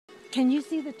Can you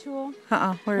see the tool?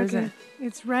 Where is it?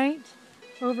 It's right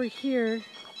over here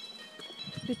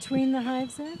between the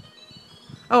hives there.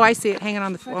 Oh, I see it hanging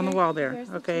on the wall there. There's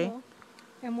the Okay. tool.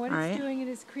 And what it's doing, it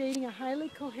is creating a highly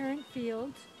coherent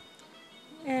field.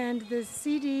 And the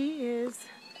CD is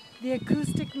the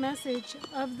acoustic message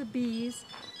of the bees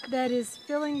that is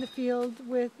filling the field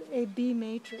with a bee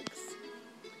matrix.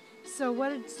 So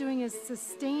what it's doing is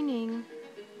sustaining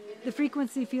the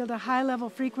frequency field, a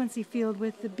high-level frequency field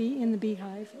with the bee in the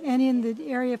beehive and in the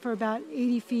area for about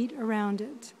 80 feet around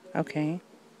it. Okay.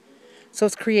 So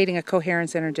it's creating a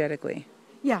coherence energetically.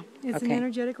 Yeah, it's an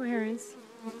energetic coherence.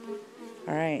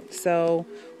 All right. So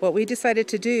what we decided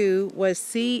to do was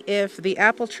see if the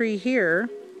apple tree here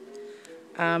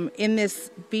in this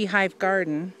beehive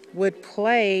garden would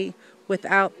play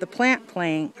without the plant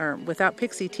playing, or without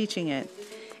Pixie teaching it.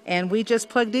 And we just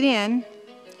plugged it in.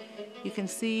 You can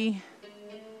see,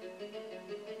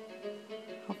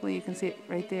 hopefully you can see it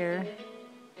right there.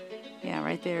 Yeah,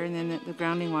 right there. And then the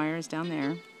grounding wire is down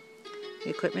there. The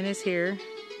equipment is here.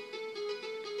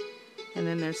 And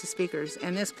then there's the speakers.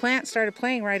 And this plant started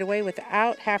playing right away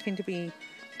without having to be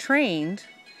trained.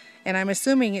 And I'm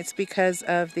assuming it's because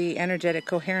of the energetic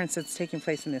coherence that's taking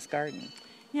place in this garden.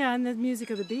 Yeah, and the music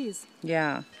of the bees.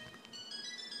 Yeah.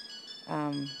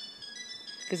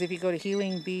 Because if you go to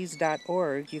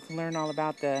healingbees.org, you can learn all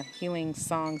about the healing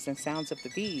songs and sounds of the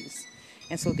bees.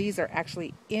 And so these are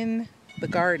actually in the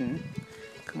garden.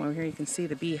 Come over here, you can see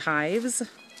the beehives.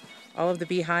 All of the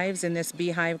beehives in this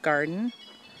beehive garden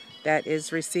that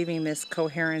is receiving this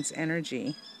coherence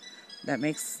energy that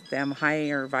makes them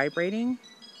higher vibrating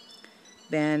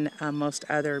than most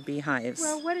other beehives.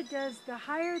 Well, what it does, the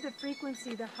higher the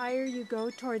frequency, the higher you go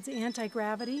towards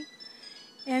anti-gravity.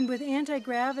 And with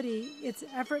anti-gravity, it's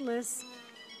effortless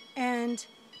and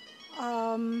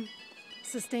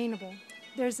sustainable.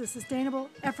 There's a sustainable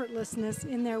effortlessness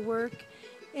in their work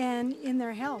and in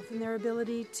their health and their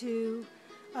ability to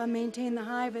maintain the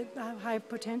hive at hive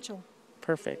potential.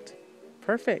 Perfect.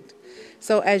 Perfect.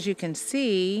 So as you can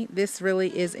see, this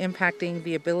really is impacting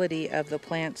the ability of the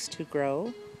plants to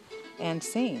grow and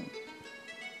sing.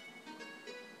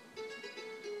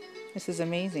 This is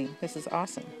amazing. This is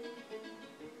awesome.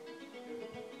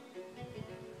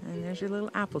 And there's your little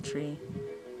apple tree.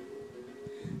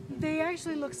 They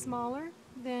actually look smaller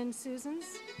than Susan's.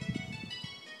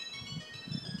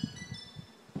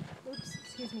 Oops,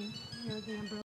 excuse me. Here, the umbrella.